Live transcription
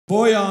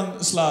Boyan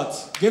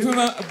Slat. Give him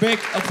a big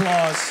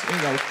applause. Here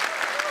you go.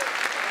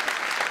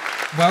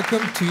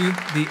 Welcome to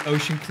the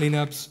Ocean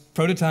Cleanup's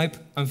prototype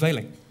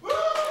unveiling.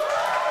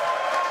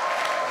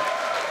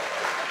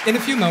 In a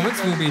few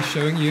moments, we'll be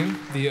showing you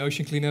the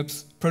Ocean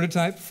Cleanup's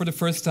prototype for the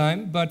first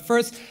time. But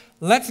first,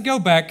 let's go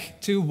back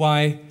to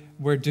why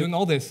we're doing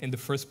all this in the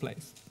first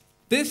place.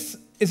 This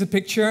is a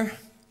picture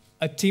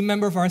a team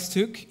member of ours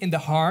took in the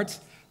heart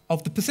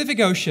of the Pacific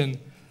Ocean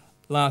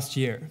last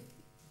year.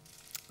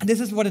 And this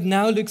is what it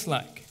now looks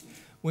like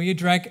when you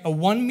drag a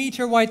 1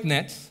 meter wide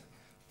net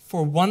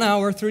for 1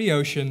 hour through the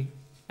ocean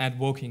at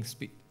walking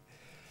speed.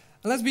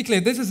 And let's be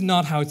clear, this is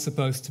not how it's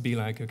supposed to be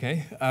like,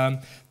 okay?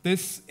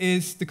 This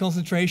is the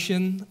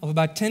concentration of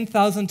about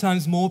 10,000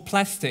 times more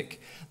plastic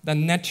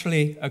than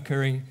naturally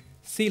occurring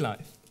sea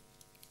life.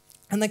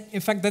 And in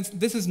fact,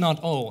 this is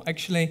not all.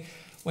 Actually,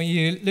 when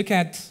you look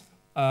at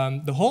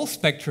the whole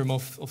spectrum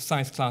of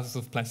size classes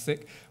of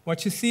plastic,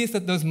 what you see is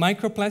that those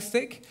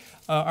microplastic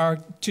are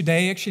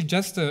today actually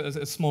just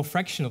a small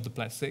fraction of the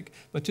plastic.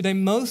 But today,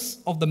 most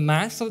of the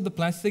mass of the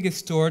plastic is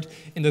stored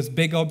in those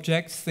big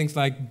objects, things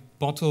like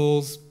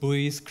bottles,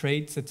 buoys,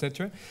 crates,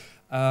 etc.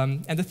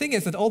 And the thing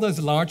is that all those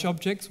large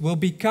objects will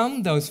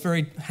become those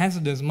very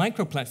hazardous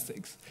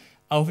microplastics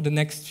over the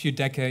next few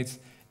decades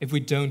if we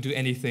don't do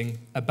anything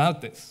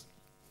about this.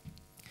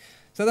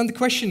 So then the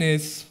question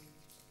is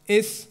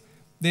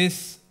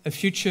this a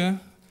future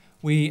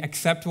we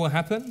accept will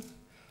happen?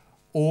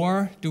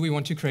 Or do we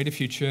want to create a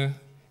future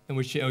in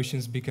which the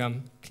oceans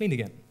become clean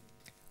again?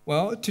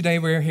 Well, today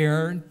we're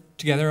here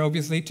together,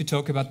 obviously, to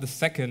talk about the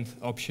second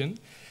option.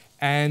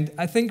 And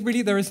I think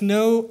really there is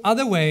no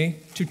other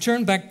way to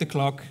turn back the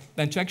clock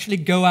than to actually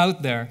go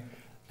out there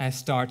and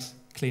start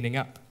cleaning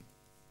up.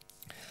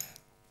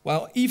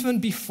 Well, even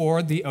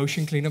before the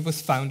Ocean Cleanup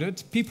was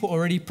founded, people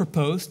already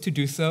proposed to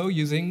do so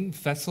using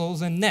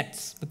vessels and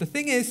nets. But the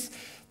thing is,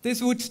 this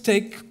would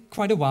take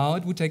quite a while.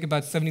 It would take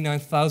about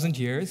 79,000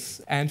 years.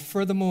 And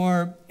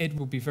furthermore, it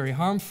would be very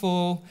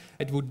harmful.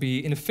 It would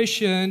be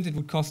inefficient. It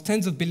would cost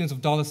tens of billions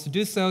of dollars to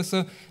do so.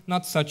 So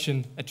not such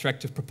an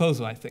attractive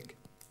proposal, I think.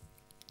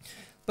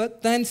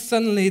 But then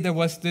suddenly there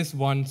was this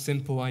one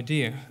simple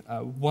idea.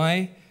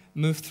 Why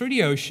move through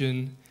the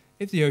ocean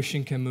if the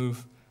ocean can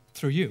move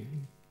through you?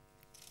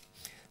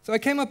 So I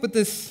came up with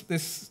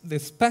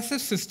this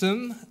passive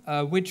system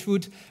which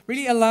would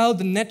really allow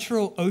the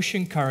natural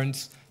ocean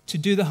currents to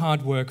do the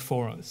hard work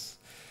for us.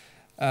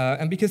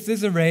 And because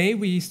this array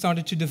we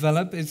started to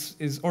develop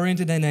is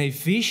oriented in a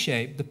V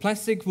shape, the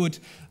plastic would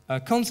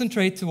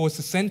concentrate towards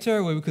the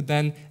center where we could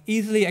then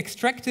easily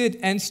extract it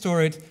and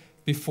store it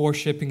before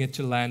shipping it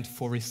to land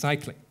for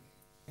recycling.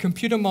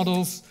 Computer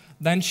models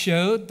then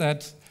showed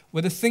that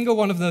with a single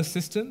one of those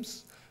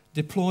systems,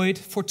 deployed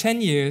for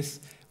 10 years,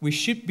 we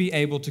should be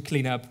able to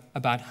clean up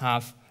about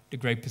half the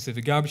Great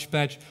Pacific Garbage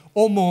Patch,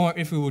 or more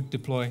if we would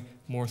deploy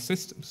more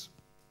systems.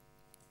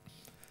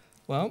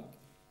 Well,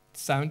 it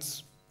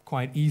sounds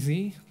quite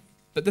easy,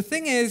 but the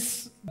thing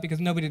is, because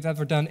nobody's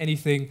ever done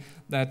anything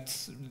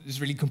that is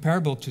really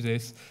comparable to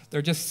this, there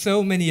are just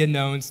so many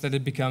unknowns that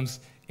it becomes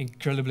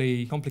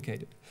incredibly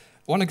complicated.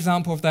 One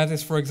example of that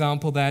is, for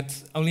example, that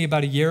only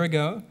about a year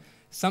ago,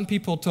 some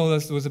people told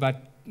us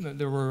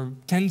there were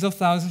tens of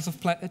thousands of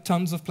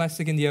tons of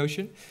plastic in the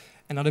ocean,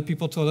 and other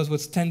people told us it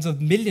was tens of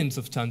millions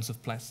of tons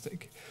of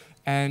plastic.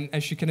 And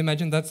as you can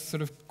imagine, that's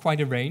sort of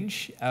quite a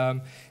range.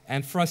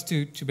 And for us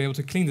to be able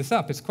to clean this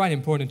up, it's quite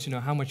important to know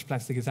how much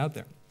plastic is out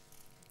there.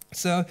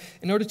 So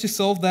in order to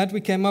solve that,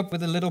 we came up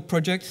with a little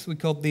project we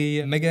called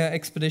the Mega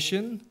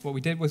Expedition. What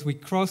we did was we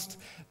crossed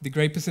the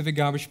Great Pacific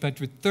Garbage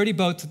Patch with 30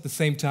 boats at the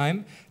same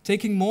time,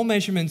 taking more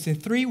measurements in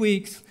 3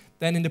 weeks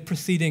than in the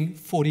preceding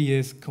 40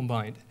 years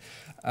combined,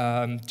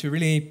 to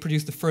really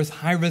produce the first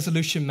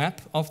high-resolution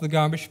map of the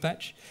garbage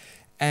patch.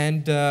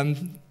 And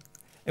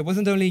it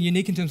wasn't only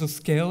unique in terms of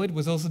scale, it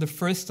was also the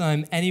first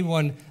time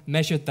anyone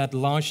measured that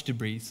large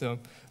debris. So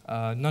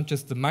not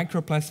just the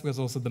microplastic, but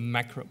also the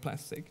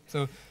macroplastic.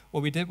 So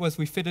what we did was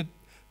we fitted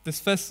this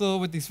vessel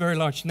with these very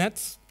large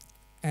nets,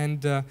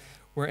 and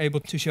we're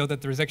able to show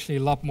that there is actually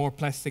a lot more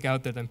plastic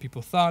out there than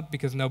people thought,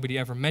 because nobody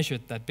ever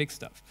measured that big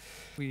stuff.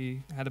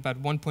 We had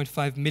about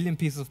 1.5 million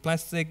pieces of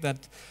plastic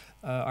that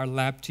our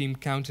lab team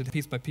counted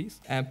piece by piece.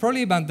 And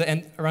probably about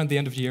around the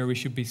end of the year, we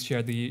should be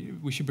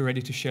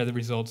ready to share the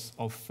results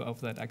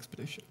of that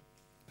expedition.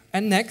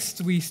 And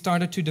next, we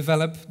started to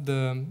develop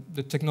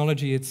the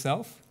technology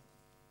itself.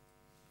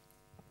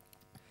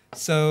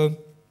 So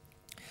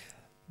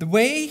the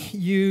way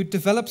you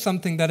develop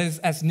something that is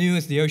as new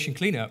as the Ocean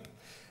Cleanup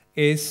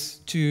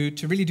is to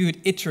really do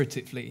it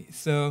iteratively.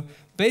 So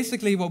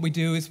basically what we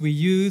do is we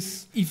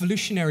use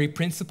evolutionary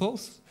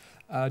principles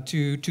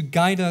to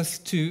guide us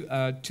to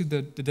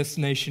the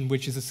destination,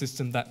 which is a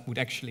system that would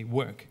actually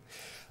work.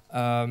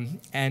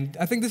 And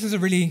I think this is a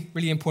really,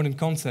 really important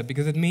concept,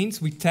 because it means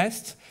we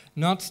test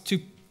not to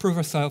prove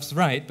ourselves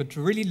right, but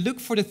to really look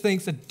for the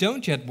things that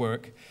don't yet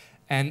work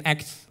and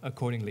act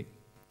accordingly.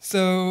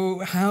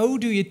 So how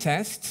do you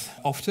test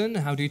often?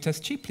 How do you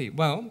test cheaply?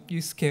 Well,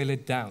 you scale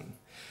it down.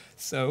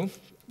 So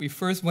We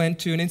first went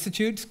to an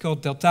institute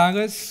called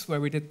Deltares,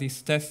 where we did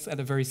these tests at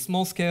a very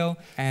small scale,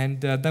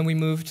 and then we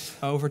moved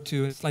over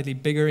to a slightly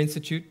bigger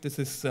institute. This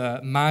is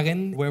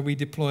Marin, where we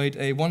deployed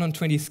a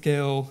 1/20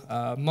 scale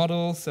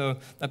model. So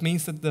that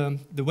means that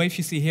the waves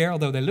you see here,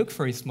 although they look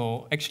very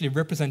small, actually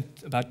represent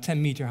about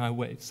 10-meter high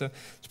waves. So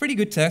it's a pretty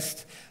good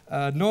test.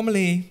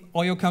 Normally,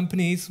 oil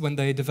companies, when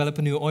they develop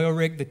a new oil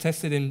rig, they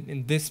test it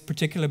in this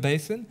particular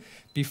basin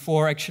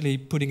before actually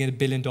putting in $1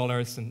 billion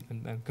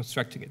and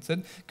constructing it. So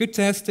good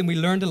test, and we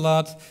learned a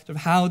lot of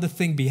how the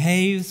thing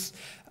behaves,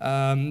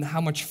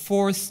 how much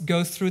force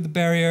goes through the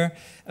barrier,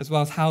 as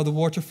well as how the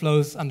water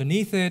flows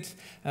underneath it.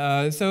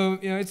 So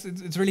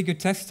it's really good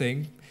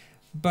testing.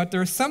 But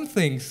there are some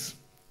things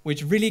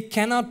which really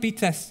cannot be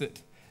tested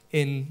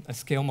in a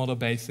scale model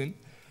basin,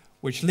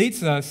 which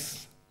leads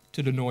us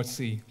to the North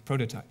Sea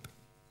prototype.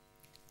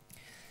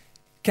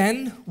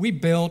 Can we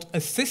build a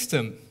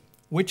system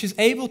which is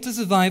able to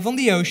survive on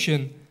the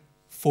ocean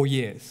for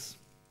years?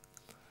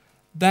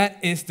 That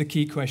is the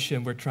key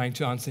question we're trying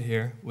to answer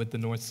here with the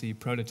North Sea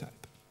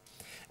prototype.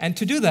 And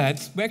to do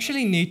that, we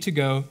actually need to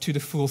go to the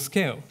full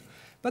scale.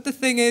 But the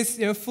thing is,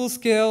 full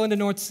scale in the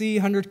North Sea,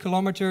 100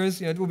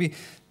 kilometers, it will be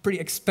pretty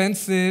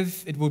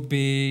expensive, it would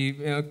be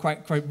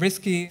quite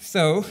risky.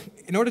 So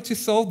in order to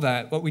solve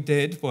that, what we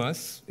did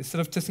was,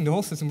 instead of testing the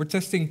whole system, we're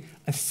testing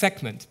a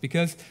segment,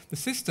 because the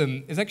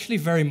system is actually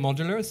very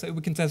modular, so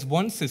we can test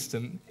one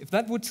system. If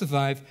that would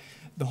survive,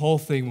 the whole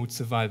thing would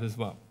survive as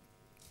well.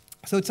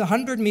 So it's a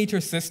 100-meter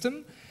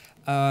system.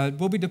 It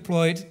will be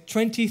deployed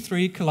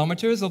 23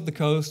 kilometers off the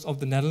coast of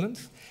the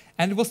Netherlands,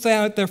 and it will stay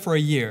out there for a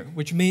year,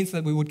 which means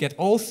that we would get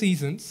all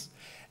seasons.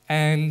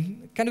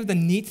 And kind of the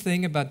neat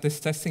thing about this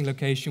testing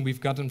location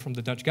we've gotten from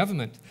the Dutch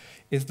government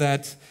is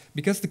that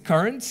because the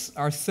currents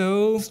are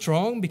so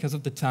strong because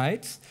of the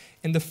tides,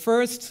 in the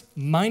first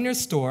minor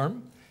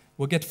storm,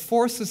 we'll get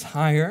forces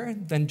higher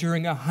than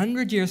during a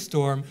 100-year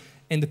storm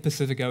in the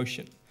Pacific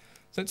Ocean.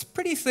 So it's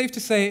pretty safe to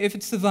say if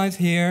it survives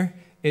here,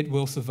 it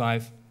will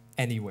survive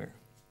anywhere.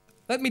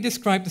 Let me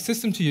describe the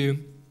system to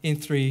you in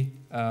three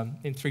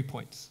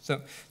points.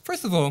 So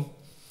first of all,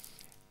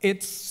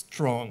 it's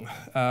strong.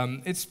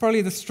 It's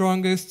probably the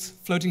strongest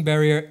floating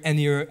barrier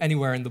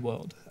anywhere in the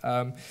world.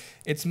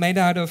 It's made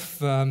out of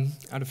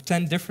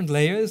 10 different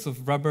layers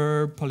of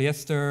rubber,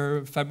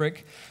 polyester,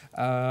 fabric.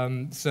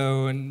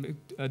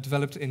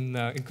 Developed in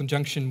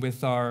conjunction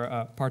with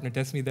our partner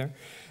Desmi there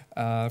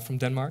from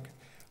Denmark.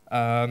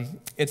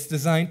 It's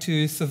designed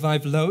to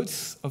survive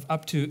loads of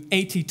up to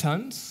 80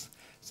 tons.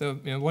 So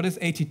what is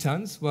 80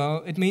 tons?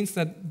 Well, it means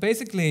that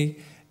basically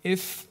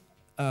if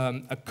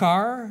a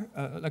car,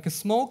 like a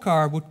small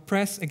car, would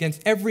press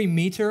against every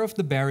meter of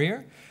the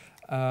barrier,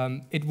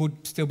 it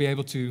would still be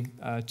able to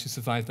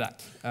survive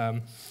that.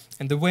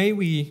 And the way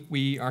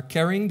we are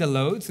carrying the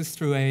loads is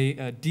through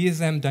a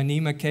DSM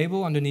Dyneema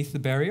cable underneath the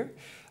barrier.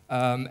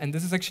 And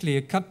this is actually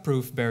a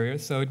cut-proof barrier,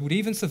 so it would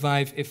even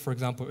survive if, for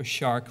example, a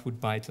shark would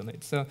bite on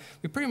it. So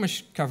we pretty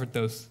much covered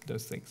those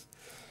things.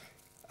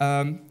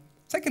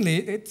 Secondly,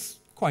 it's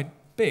quite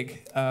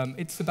big.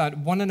 It's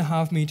about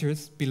 1.5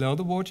 meters below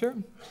the water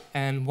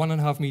and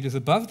 1.5 meters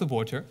above the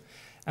water.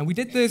 And we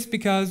did this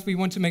because we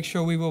want to make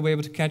sure we will be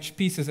able to catch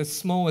pieces as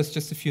small as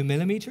just a few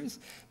millimeters,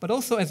 but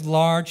also as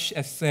large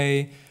as,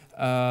 say,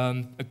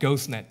 a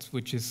ghost net,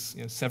 which is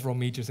several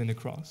meters in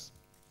across.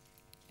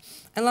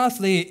 And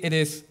lastly, it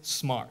is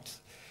smart.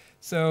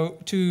 So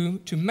to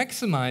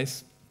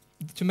maximize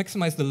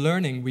the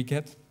learning we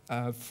get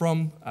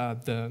from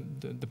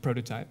the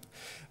prototype,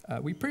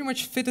 we pretty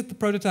much fitted the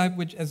prototype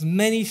with as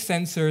many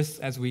sensors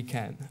as we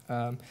can.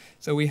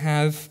 So we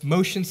have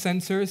motion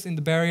sensors in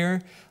the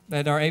barrier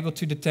that are able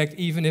to detect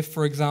even if,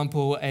 for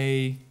example,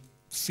 a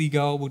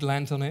seagull would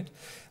land on it.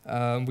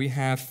 We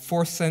have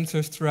force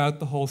sensors throughout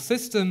the whole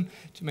system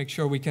to make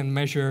sure we can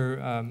measure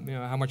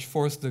how much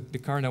force the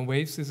current and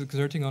waves is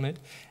exerting on it.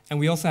 And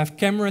we also have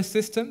camera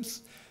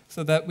systems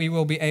so that we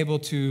will be able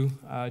to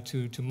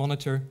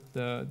monitor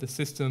the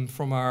system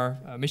from our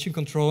mission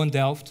control in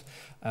Delft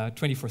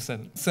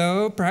 24/7.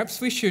 So perhaps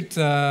we should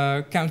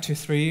count to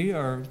 3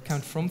 or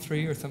count from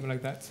 3 or something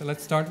like that. So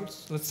let's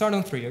start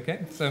on 3,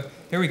 okay? So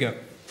here we go.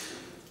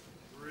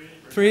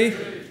 3,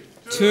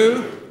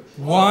 2,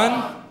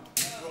 1.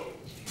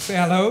 Say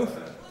hello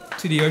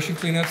to the Ocean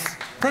Cleanup's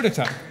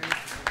prototype.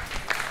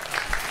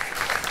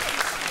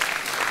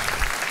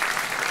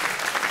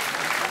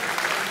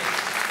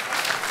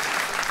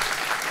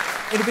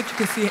 In a bit, you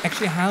can see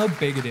actually how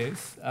big it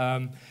is.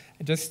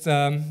 Just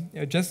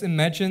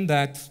imagine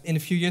that in a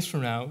few years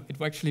from now, it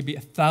will actually be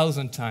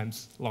 1,000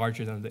 times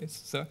larger than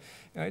this. So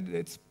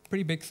it's a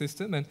pretty big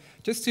system. And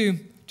just to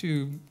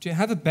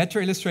have a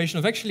better illustration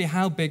of actually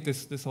how big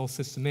this whole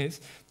system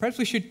is, perhaps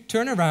we should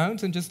turn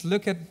around and just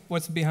look at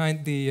what's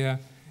behind the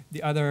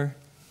other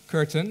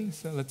curtain.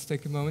 So let's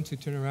take a moment to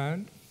turn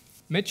around.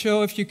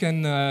 Mitchell, if you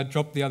can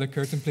drop the other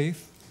curtain, please.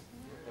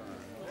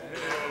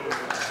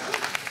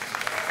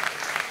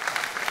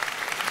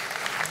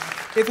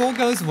 If all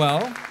goes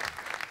well,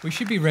 we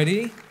should be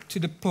ready to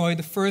deploy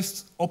the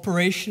first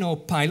operational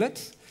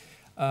pilot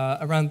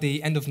around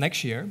the end of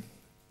next year.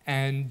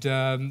 And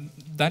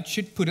that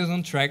should put us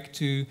on track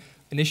to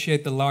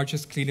initiate the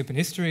largest cleanup in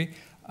history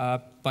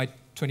by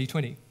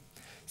 2020.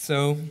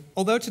 So,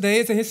 although today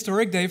is a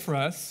historic day for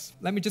us,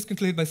 let me just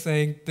conclude by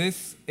saying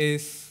this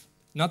is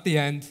not the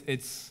end,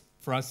 it's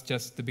for us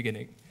just the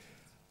beginning.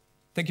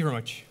 Thank you very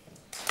much.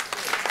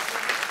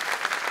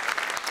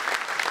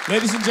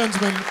 Ladies and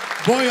gentlemen,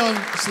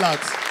 Boyan Slat.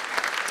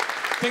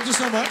 Thank you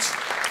so much.